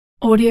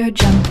Audio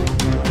Jungle.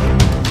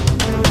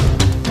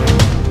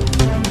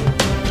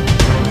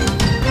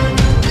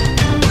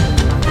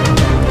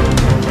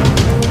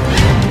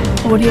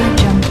 Audio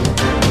Jungle.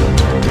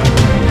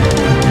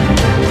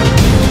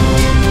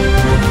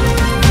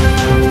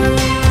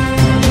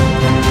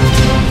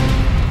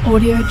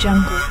 Audio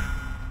Jungle.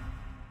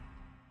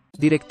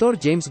 Director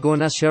James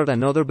Gunn has shared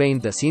another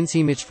behind-the-scenes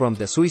image from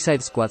the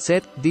Suicide Squad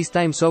set, this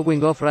time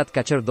showing off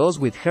Ratcatcher 2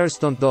 with her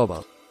stunt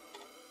double.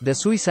 The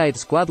Suicide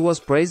Squad was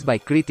praised by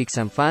critics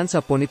and fans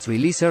upon its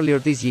release earlier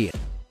this year.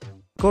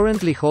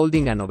 Currently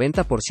holding a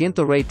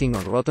 90% rating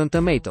on Rotten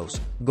Tomatoes,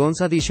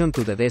 Gunn's addition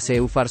to the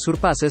DCU far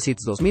surpasses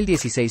its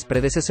 2016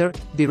 predecessor,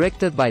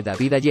 directed by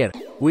David Ayer,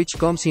 which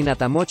comes in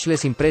at a much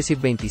less impressive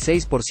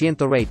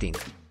 26% rating.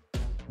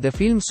 The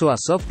film saw a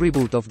soft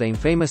reboot of the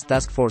infamous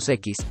Task Force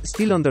X,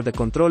 still under the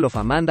control of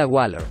Amanda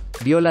Waller,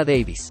 Viola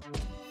Davis.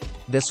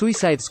 The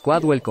Suicide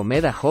Squad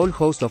welcomed a whole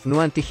host of new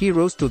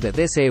anti-heroes to the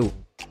DCU.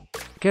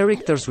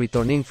 Characters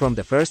returning from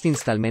the first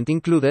installment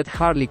included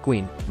Harley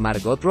Quinn,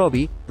 Margot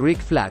Robbie, Rick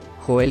Flag,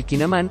 Joel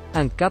Kinnaman,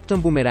 and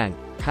Captain Boomerang,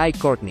 Jai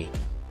Courtney.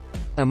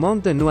 Among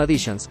the new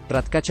additions,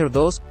 Ratcatcher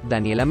 2,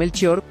 Daniela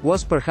Melchior,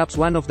 was perhaps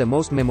one of the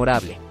most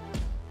memorable.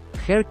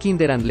 Her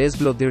kinder and less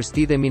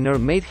bloodthirsty demeanor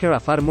made her a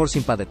far more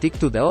sympathetic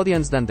to the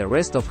audience than the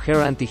rest of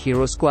her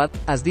anti-hero squad,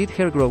 as did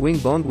her growing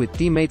bond with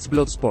teammates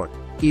Bloodsport,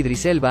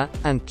 Idris Elba,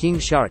 and King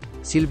Shark,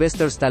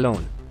 Sylvester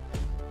Stallone.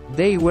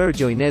 They were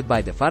joined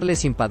by the far less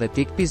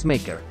sympathetic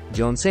Peacemaker,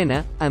 John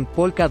Cena, and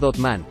Polka Dot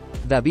Man,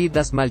 David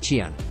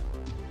Dastmalchian.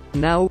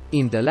 Now,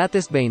 in the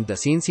latest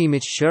behind-the-scenes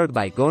image shared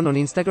by Gunn on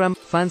Instagram,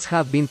 fans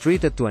have been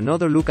treated to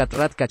another look at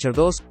Ratcatcher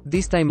 2,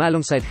 this time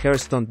alongside her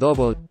stunt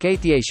double,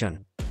 Katie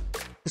Asian.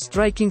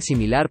 Striking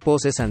similar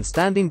poses and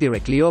standing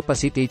directly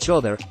opposite each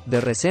other,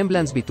 the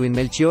resemblance between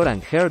Melchior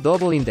and her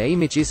double in the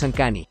image is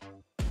uncanny.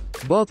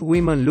 Both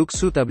women look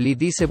suitably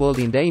disabled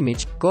in the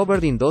image,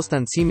 covered in dust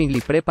and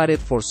seemingly prepared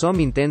for some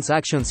intense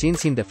action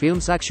scenes in the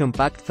film's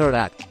action-packed third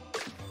act.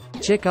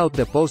 Check out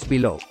the post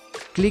below.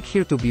 Click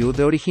here to view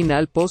the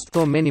original post.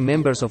 Though many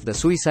members of the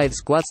Suicide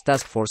Squad's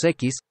Task Force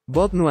X,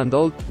 both new and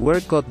old,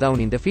 were cut down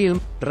in the film,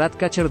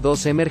 Ratcatcher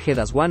 2 emerged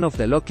as one of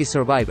the lucky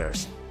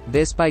survivors,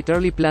 despite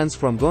early plans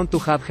from Gunn to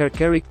have her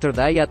character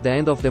die at the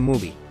end of the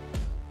movie.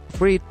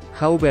 Freed,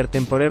 however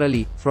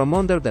temporarily, from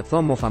under the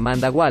thumb of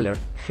Amanda Waller,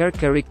 her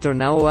character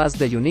now has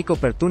the unique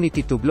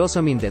opportunity to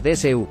blossom in the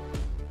DCU.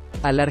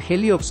 A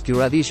largely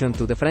obscure addition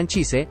to the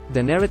franchise,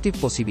 the narrative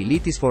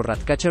possibilities for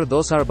Ratcatcher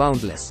 2 are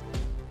boundless.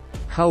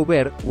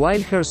 However,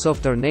 while her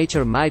softer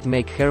nature might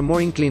make her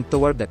more inclined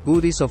toward the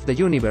goodies of the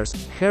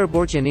universe, her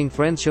burgeoning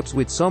friendships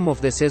with some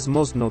of DC's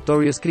most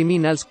notorious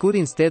criminals could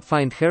instead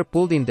find her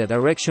pulled in the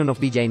direction of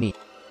villainy.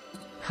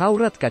 How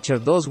Ratcatcher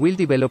 2 will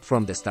develop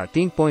from the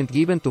starting point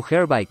given to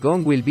her by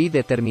Gunn will be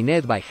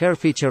determined by her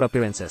future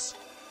appearances.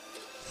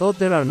 Though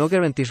there are no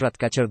guarantees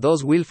Ratcatcher 2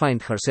 will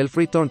find herself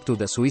returned to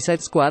the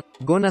Suicide Squad,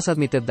 Gunn has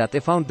admitted that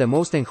they found the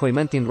most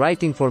enjoyment in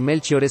writing for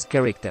Melchior's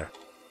character.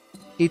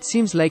 It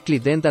seems likely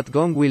then that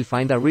Gunn will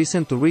find a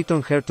reason to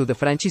return her to the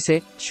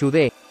franchise, should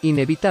they,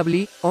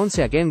 inevitably, once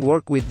again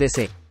work with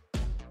DC.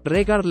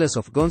 Regardless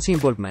of Gunn's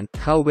involvement,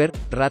 however,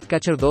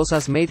 Ratcatcher 2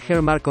 has made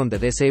her mark on the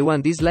DCU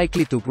and is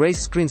likely to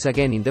grace screens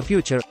again in the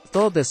future,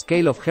 though the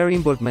scale of her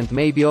involvement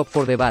may be up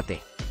for debate.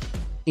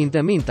 In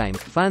the meantime,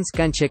 fans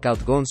can check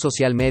out Gunn's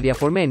social media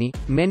for many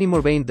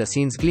more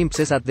behind-the-scenes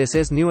glimpses at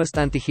DC's newest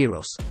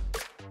anti-heroes.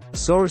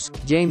 Source: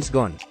 James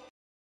Gunn.